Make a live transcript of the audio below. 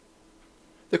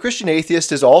The Christian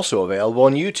Atheist is also available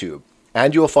on YouTube,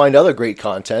 and you will find other great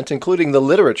content, including the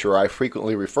literature I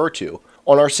frequently refer to,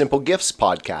 on our Simple Gifts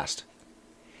podcast.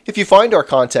 If you find our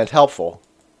content helpful,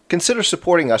 consider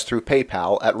supporting us through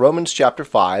PayPal at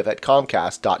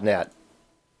romanschapter5@comcast.net.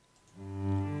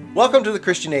 Welcome to The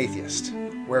Christian Atheist,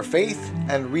 where faith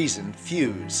and reason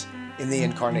fuse in the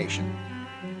Incarnation.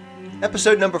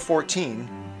 Episode number 14,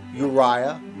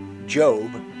 Uriah,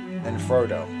 Job, and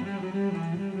Frodo.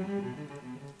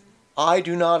 I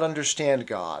do not understand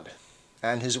God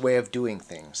and his way of doing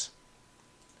things.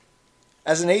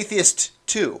 As an atheist,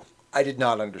 too, I did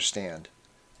not understand.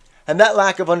 And that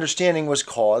lack of understanding was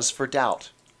cause for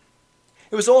doubt.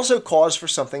 It was also cause for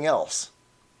something else,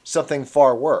 something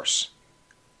far worse,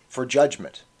 for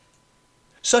judgment.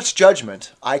 Such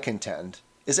judgment, I contend,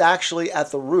 is actually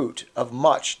at the root of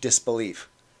much disbelief.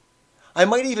 I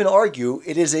might even argue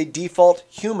it is a default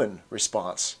human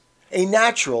response, a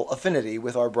natural affinity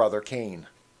with our brother Cain.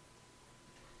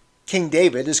 King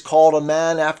David is called a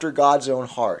man after God's own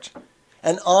heart,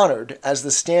 and honored as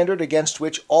the standard against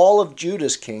which all of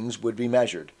Judah's kings would be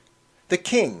measured, the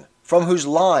king from whose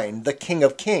line the King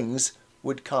of Kings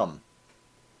would come.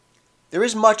 There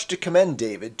is much to commend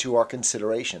David to our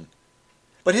consideration,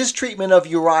 but his treatment of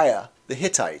Uriah the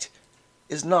Hittite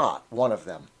is not one of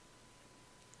them.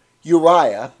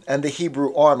 Uriah and the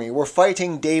Hebrew army were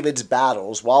fighting David's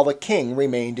battles while the king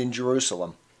remained in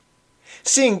Jerusalem.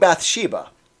 Seeing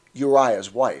Bathsheba,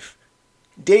 Uriah's wife,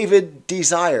 David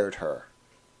desired her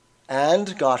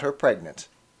and got her pregnant.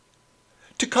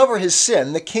 To cover his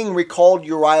sin, the king recalled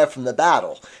Uriah from the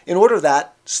battle in order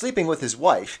that, sleeping with his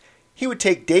wife, he would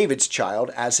take David's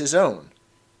child as his own.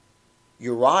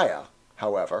 Uriah,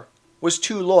 however, was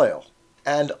too loyal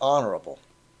and honorable.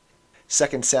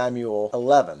 2 Samuel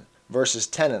 11, verses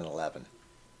 10 and 11.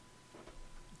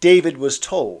 David was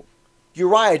told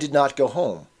Uriah did not go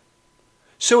home.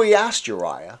 So he asked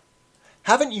Uriah,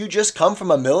 "Haven't you just come from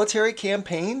a military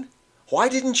campaign? Why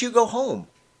didn't you go home?"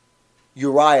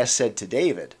 Uriah said to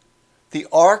David, "The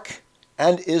ark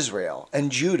and Israel and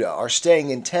Judah are staying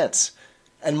in tents,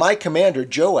 and my commander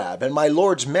Joab and my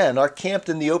Lord's men are camped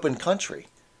in the open country.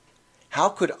 How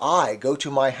could I go to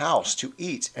my house to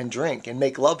eat and drink and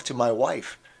make love to my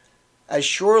wife? As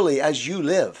surely as you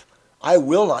live, I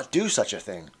will not do such a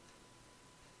thing."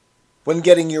 When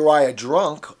getting Uriah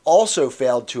drunk also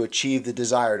failed to achieve the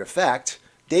desired effect,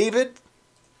 David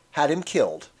had him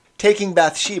killed, taking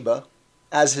Bathsheba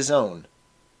as his own.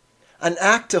 An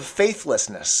act of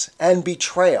faithlessness and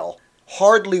betrayal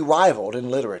hardly rivaled in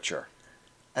literature,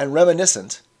 and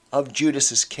reminiscent of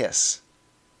Judas's kiss.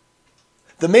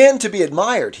 The man to be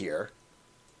admired here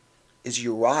is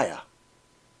Uriah.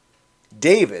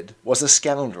 David was a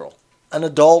scoundrel, an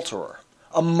adulterer,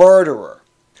 a murderer,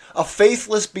 a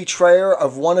faithless betrayer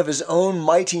of one of his own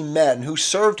mighty men who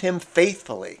served him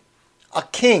faithfully, a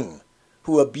king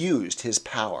who abused his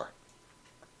power.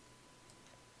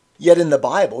 Yet in the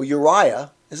Bible,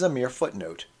 Uriah is a mere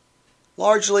footnote,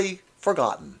 largely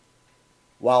forgotten,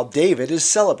 while David is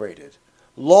celebrated,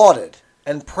 lauded,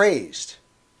 and praised,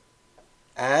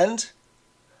 and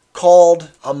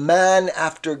called a man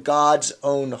after God's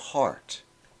own heart.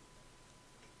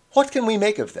 What can we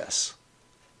make of this?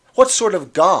 What sort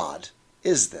of God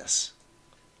is this?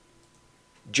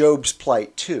 Job's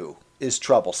plight, too, is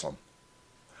troublesome.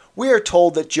 We are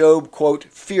told that Job, quote,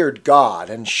 feared God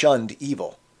and shunned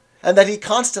evil, and that he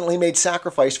constantly made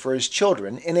sacrifice for his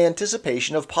children in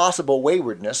anticipation of possible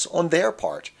waywardness on their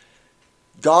part.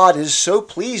 God is so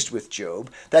pleased with Job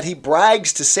that he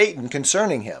brags to Satan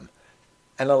concerning him,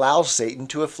 and allows Satan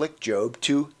to afflict Job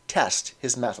to test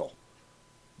his mettle.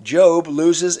 Job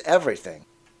loses everything.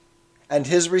 And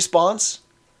his response?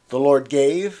 The Lord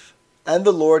gave, and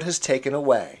the Lord has taken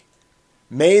away.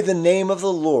 May the name of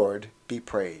the Lord be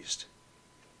praised.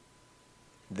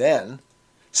 Then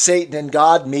Satan and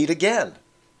God meet again,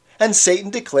 and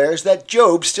Satan declares that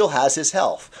Job still has his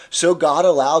health, so God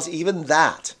allows even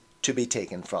that to be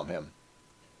taken from him.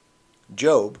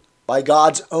 Job, by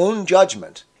God's own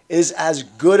judgment, is as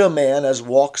good a man as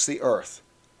walks the earth,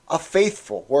 a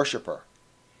faithful worshiper.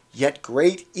 Yet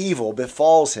great evil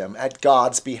befalls him at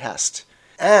God's behest,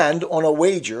 and on a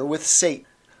wager with Satan.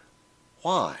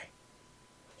 Why?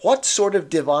 What sort of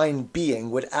divine being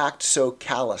would act so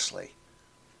callously,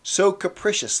 so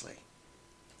capriciously?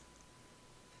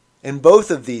 In both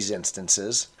of these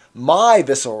instances, my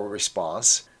visceral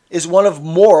response is one of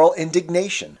moral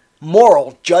indignation,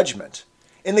 moral judgment.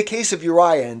 In the case of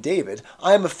Uriah and David,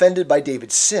 I am offended by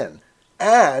David's sin,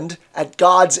 and at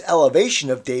God's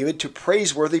elevation of David to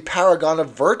praiseworthy paragon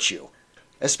of virtue,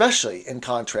 especially in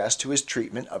contrast to his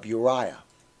treatment of Uriah.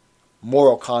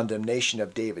 moral condemnation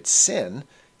of David's sin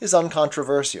is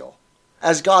uncontroversial,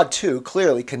 as God too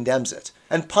clearly condemns it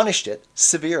and punished it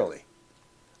severely.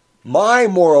 My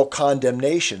moral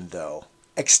condemnation, though,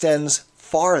 extends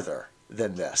farther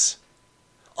than this.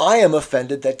 I am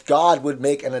offended that God would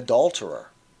make an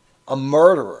adulterer, a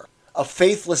murderer, a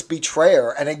faithless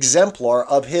betrayer, an exemplar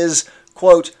of his,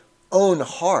 quote, own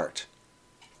heart.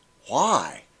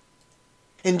 Why?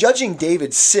 In judging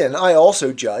David's sin, I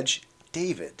also judge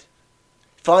David,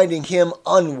 finding him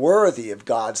unworthy of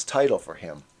God's title for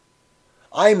him.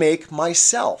 I make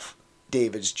myself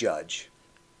David's judge.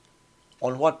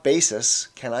 On what basis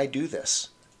can I do this?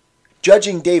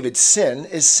 Judging David's sin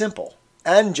is simple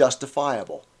and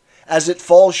justifiable, as it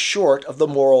falls short of the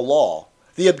moral law,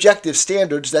 the objective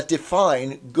standards that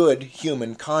define good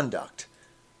human conduct.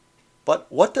 But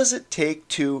what does it take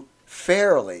to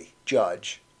fairly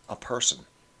judge a person?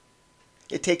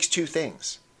 It takes two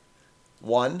things.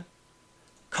 One,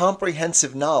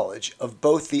 comprehensive knowledge of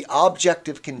both the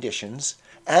objective conditions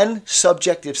and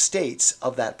subjective states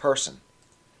of that person.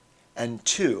 And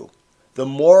two, the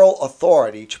moral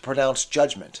authority to pronounce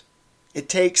judgment. It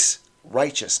takes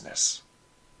righteousness.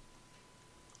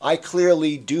 I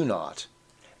clearly do not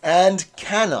and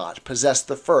cannot possess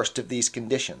the first of these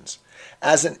conditions,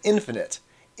 as an infinite,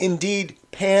 indeed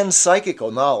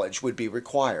panpsychical knowledge would be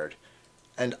required,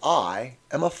 and I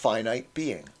am a finite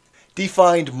being,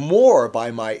 defined more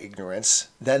by my ignorance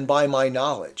than by my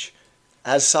knowledge,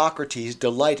 as Socrates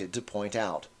delighted to point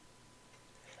out.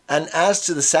 And as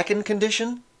to the second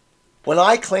condition, when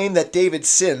I claim that David's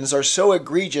sins are so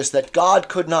egregious that God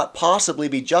could not possibly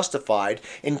be justified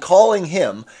in calling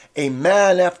him a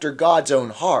man after God's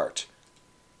own heart,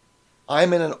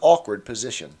 I'm in an awkward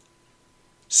position,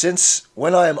 since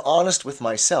when I am honest with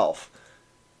myself,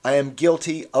 I am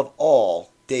guilty of all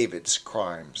David's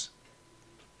crimes.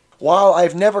 While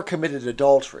I've never committed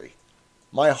adultery,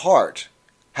 my heart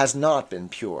has not been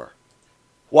pure.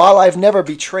 While I've never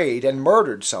betrayed and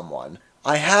murdered someone,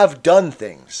 I have done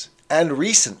things, and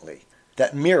recently,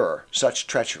 that mirror such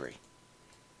treachery.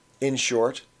 In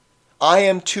short, I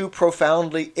am too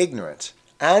profoundly ignorant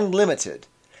and limited,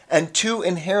 and too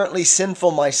inherently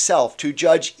sinful myself to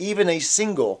judge even a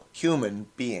single human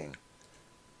being.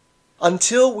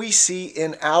 Until we see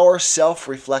in our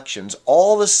self-reflections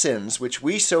all the sins which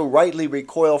we so rightly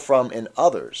recoil from in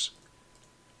others,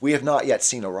 we have not yet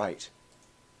seen aright.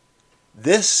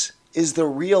 This is the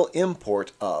real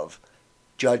import of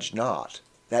 "Judge not,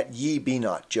 that ye be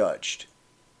not judged."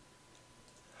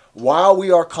 While we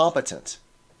are competent,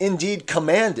 indeed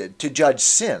commanded, to judge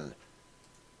sin,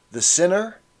 the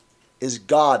sinner is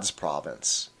God's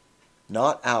province,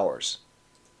 not ours.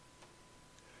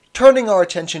 Turning our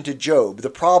attention to Job, the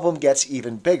problem gets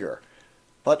even bigger,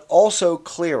 but also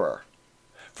clearer.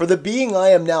 For the being I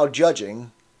am now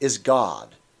judging is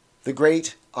God, the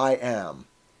great I Am.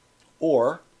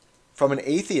 Or, from an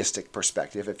atheistic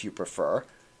perspective, if you prefer,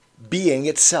 being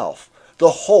itself, the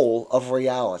whole of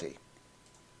reality.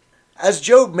 As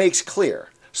Job makes clear,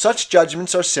 such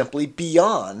judgments are simply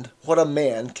beyond what a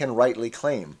man can rightly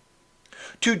claim.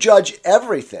 To judge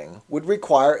everything would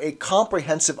require a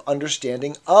comprehensive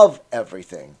understanding of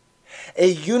everything, a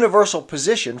universal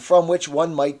position from which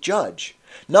one might judge,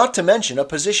 not to mention a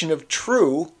position of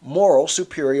true moral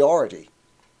superiority.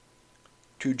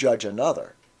 To judge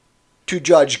another, to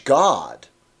judge God,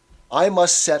 I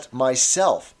must set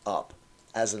myself up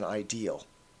as an ideal.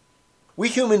 We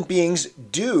human beings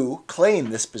do claim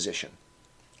this position,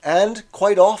 and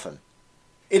quite often.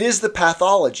 It is the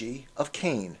pathology of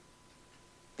Cain.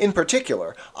 In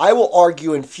particular, I will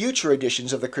argue in future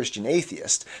editions of The Christian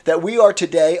Atheist that we are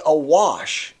today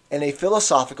awash in a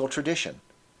philosophical tradition,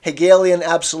 Hegelian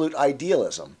absolute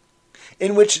idealism,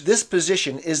 in which this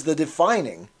position is the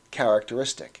defining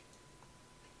characteristic.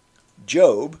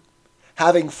 Job,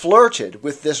 having flirted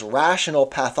with this rational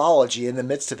pathology in the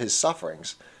midst of his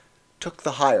sufferings, took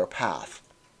the higher path.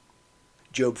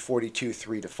 Job 42,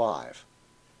 3-5.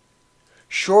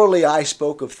 Surely I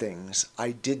spoke of things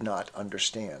I did not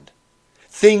understand,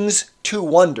 things too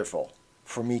wonderful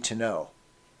for me to know.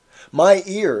 My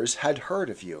ears had heard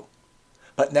of you,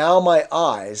 but now my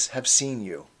eyes have seen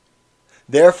you.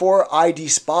 Therefore I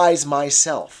despise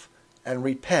myself and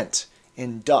repent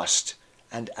in dust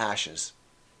and ashes.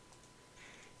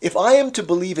 If I am to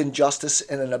believe in justice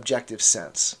in an objective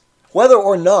sense, whether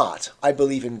or not I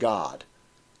believe in God,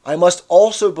 I must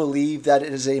also believe that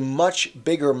it is a much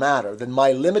bigger matter than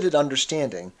my limited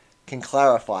understanding can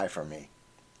clarify for me,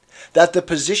 that the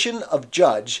position of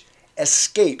judge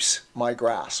escapes my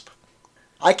grasp.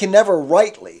 I can never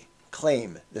rightly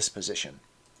claim this position.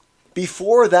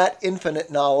 Before that infinite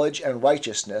knowledge and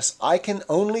righteousness, I can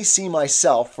only see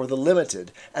myself for the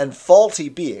limited and faulty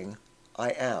being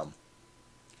I am.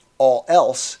 All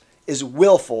else is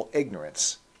willful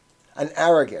ignorance, an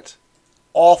arrogant,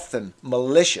 often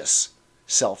malicious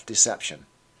self-deception.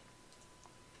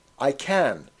 I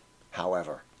can,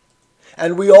 however,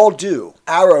 and we all do,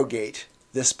 arrogate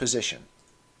this position,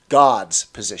 God's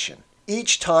position,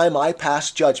 each time I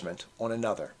pass judgment on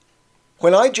another.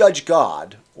 When I judge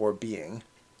God, or being,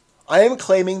 I am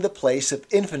claiming the place of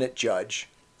infinite judge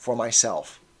for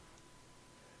myself.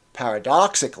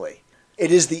 Paradoxically,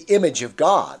 it is the image of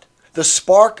God, the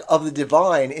spark of the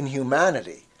divine in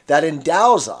humanity, that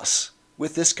endows us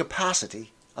with this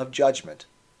capacity of judgment.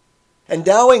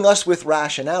 Endowing us with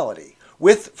rationality,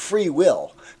 with free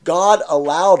will, God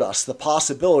allowed us the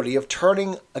possibility of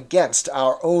turning against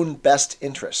our own best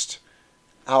interest,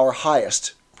 our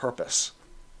highest purpose.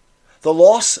 The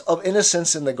loss of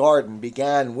innocence in the garden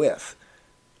began with,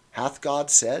 "Hath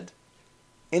God said?"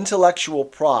 Intellectual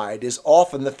pride is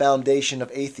often the foundation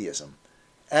of atheism,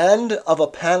 and of a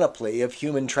panoply of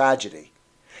human tragedy,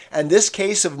 and this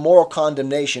case of moral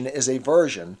condemnation is a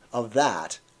version of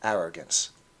that arrogance.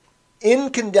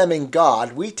 In condemning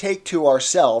God, we take to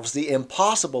ourselves the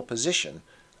impossible position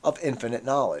of infinite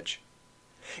knowledge.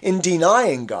 In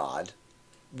denying God,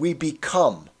 we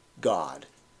become God.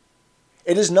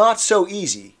 It is not so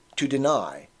easy to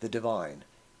deny the divine.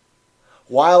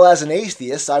 While as an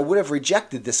atheist I would have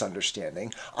rejected this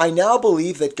understanding, I now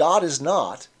believe that God is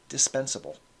not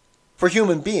dispensable. For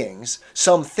human beings,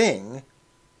 something,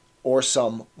 or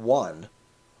some one,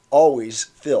 always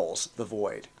fills the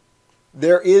void.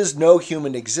 There is no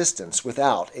human existence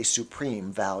without a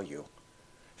supreme value.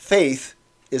 Faith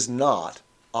is not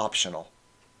optional.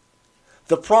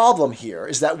 The problem here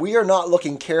is that we are not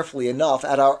looking carefully enough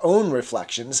at our own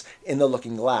reflections in the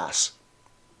looking glass.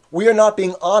 We are not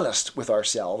being honest with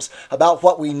ourselves about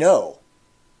what we know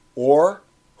or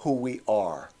who we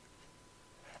are.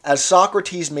 As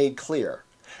Socrates made clear,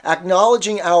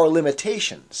 acknowledging our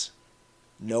limitations,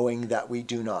 knowing that we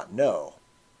do not know,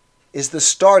 is the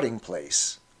starting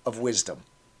place of wisdom.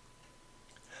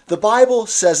 The Bible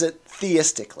says it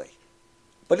theistically,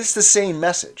 but it's the same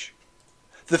message.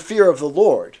 The fear of the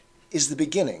Lord is the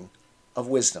beginning of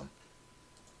wisdom.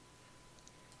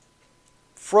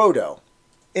 Frodo,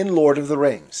 in Lord of the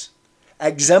Rings,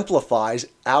 exemplifies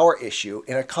our issue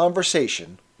in a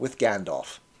conversation with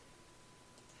Gandalf.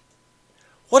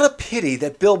 What a pity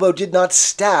that Bilbo did not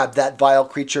stab that vile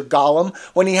creature Gollum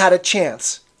when he had a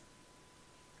chance.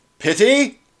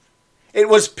 Pity? It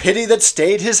was pity that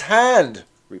stayed his hand,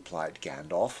 replied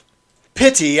Gandalf.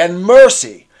 Pity and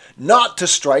mercy, not to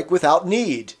strike without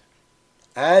need.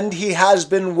 And he has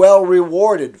been well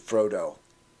rewarded, Frodo.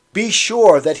 Be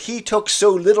sure that he took so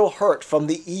little hurt from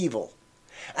the evil,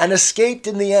 and escaped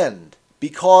in the end,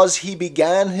 because he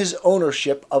began his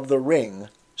ownership of the ring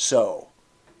so,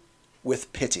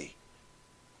 with pity.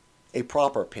 A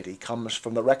proper pity comes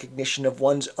from the recognition of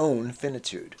one's own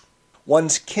finitude,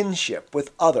 one's kinship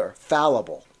with other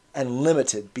fallible and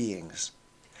limited beings.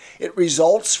 It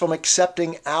results from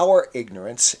accepting our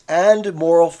ignorance and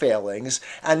moral failings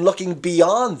and looking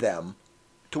beyond them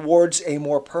towards a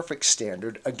more perfect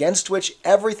standard against which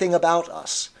everything about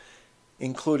us,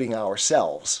 including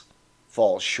ourselves,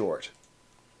 falls short.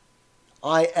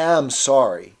 I am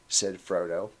sorry, said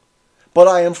Frodo, but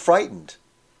I am frightened,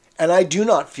 and I do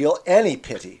not feel any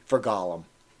pity for Gollum.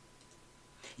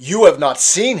 You have not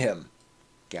seen him,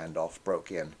 Gandalf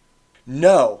broke in.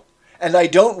 No, and I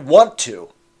don't want to,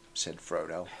 said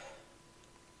Frodo.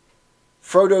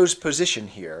 Frodo's position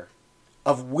here,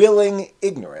 of willing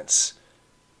ignorance,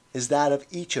 is that of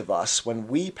each of us when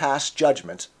we pass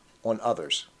judgment on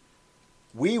others.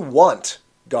 We want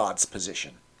God's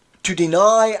position, to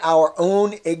deny our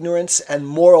own ignorance and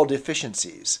moral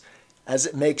deficiencies, as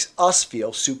it makes us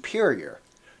feel superior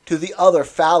to the other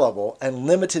fallible and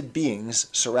limited beings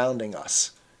surrounding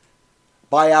us.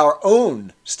 By our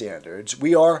own standards,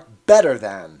 we are better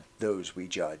than those we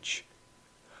judge.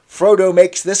 Frodo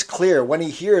makes this clear when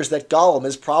he hears that Gollum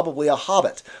is probably a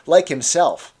hobbit, like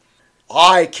himself.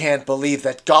 I can't believe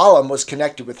that Gollum was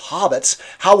connected with hobbits,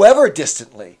 however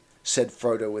distantly, said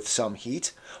Frodo with some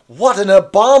heat. What an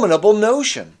abominable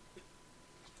notion!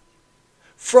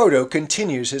 Frodo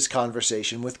continues his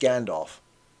conversation with Gandalf.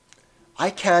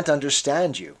 I can't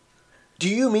understand you. Do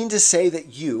you mean to say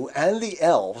that you and the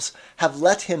elves have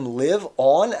let him live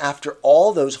on after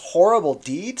all those horrible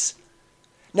deeds?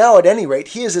 Now, at any rate,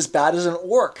 he is as bad as an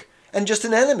orc, and just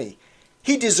an enemy.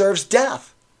 He deserves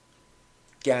death.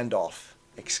 Gandalf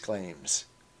exclaims.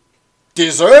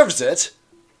 Deserves it?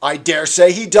 I dare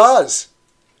say he does.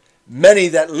 Many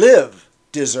that live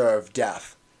deserve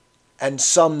death, and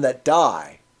some that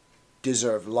die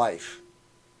deserve life.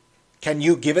 Can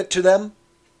you give it to them?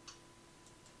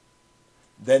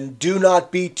 Then do not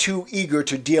be too eager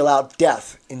to deal out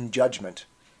death in judgment,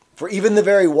 for even the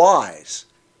very wise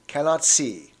cannot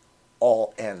see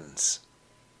all ends.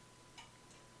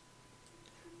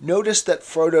 Notice that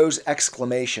Frodo's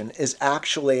exclamation is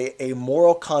actually a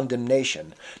moral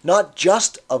condemnation, not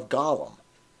just of Gollum,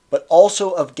 but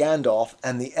also of Gandalf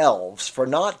and the elves for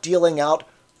not dealing out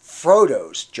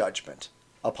Frodo's judgment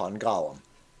upon Gollum.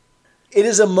 It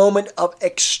is a moment of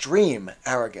extreme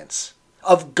arrogance,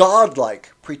 of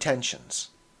godlike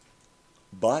pretensions.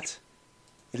 But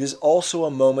it is also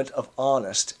a moment of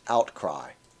honest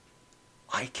outcry.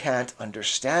 I can't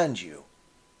understand you.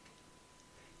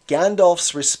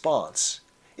 Gandalf's response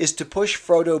is to push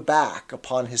Frodo back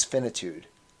upon his finitude.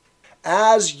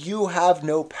 As you have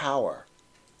no power,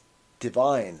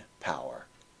 divine power,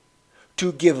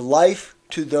 to give life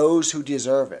to those who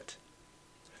deserve it,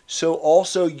 so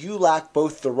also you lack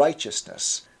both the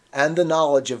righteousness and the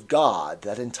knowledge of God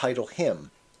that entitle him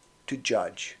to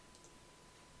judge.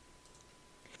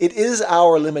 It is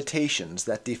our limitations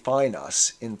that define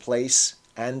us in place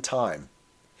and time,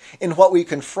 in what we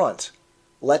confront,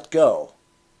 let go,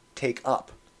 take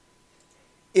up.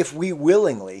 If we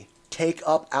willingly take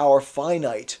up our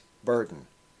finite burden,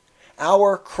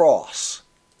 our cross,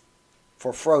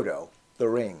 for Frodo, the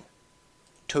ring,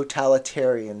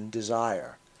 totalitarian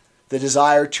desire, the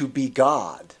desire to be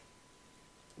God.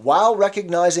 While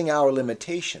recognizing our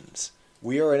limitations,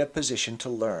 we are in a position to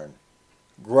learn,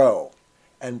 grow,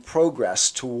 and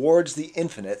progress towards the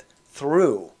infinite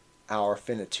through our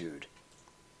finitude.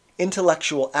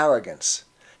 Intellectual arrogance,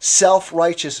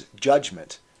 self-righteous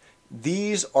judgment,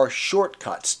 these are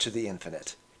shortcuts to the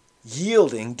infinite,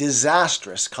 yielding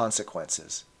disastrous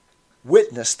consequences.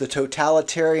 Witness the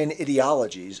totalitarian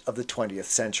ideologies of the 20th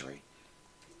century.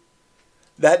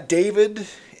 That David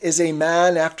is a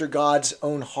man after God's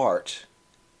own heart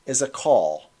is a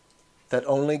call that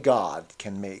only God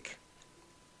can make.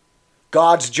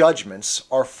 God's judgments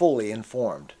are fully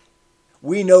informed.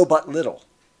 We know but little,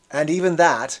 and even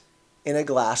that in a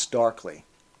glass darkly.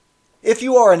 If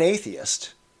you are an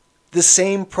atheist, the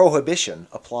same prohibition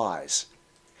applies.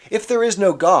 If there is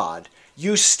no God,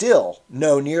 you still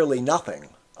know nearly nothing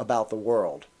about the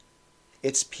world,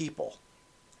 its people,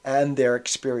 and their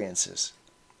experiences.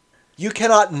 You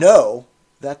cannot know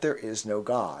that there is no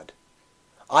God.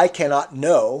 I cannot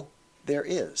know there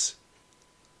is.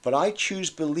 But I choose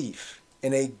belief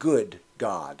in a good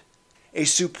God, a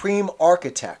supreme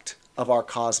architect of our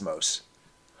cosmos.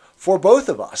 For both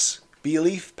of us,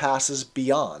 belief passes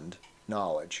beyond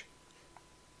knowledge.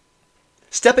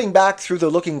 Stepping back through the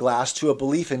looking glass to a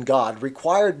belief in God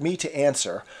required me to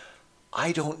answer,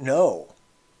 I don't know,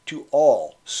 to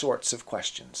all sorts of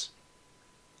questions.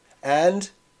 And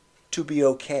to be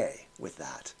okay with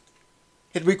that.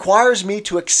 It requires me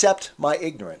to accept my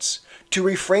ignorance, to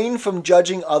refrain from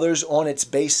judging others on its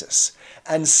basis,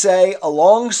 and say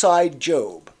alongside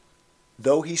Job,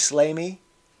 though he slay me,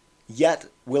 yet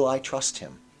will I trust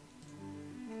him.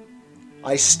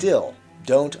 I still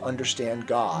don't understand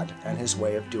God and his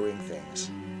way of doing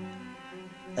things.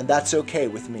 And that's okay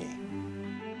with me.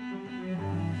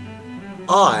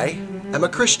 I am a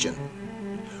Christian,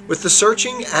 with the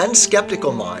searching and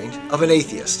skeptical mind of an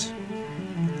atheist.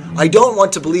 I don't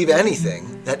want to believe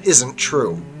anything that isn't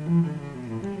true.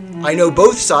 I know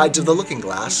both sides of the looking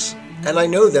glass, and I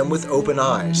know them with open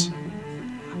eyes.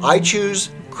 I choose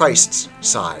Christ's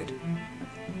side.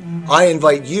 I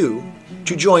invite you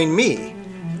to join me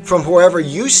from wherever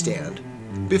you stand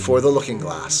before the looking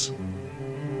glass.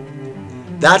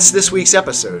 That's this week's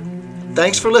episode.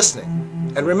 Thanks for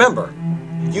listening. And remember,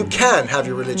 you can have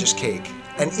your religious cake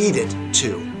and eat it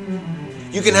too.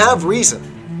 You can have reason,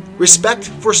 respect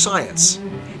for science,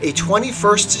 a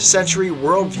 21st century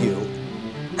worldview,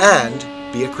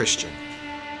 and be a Christian.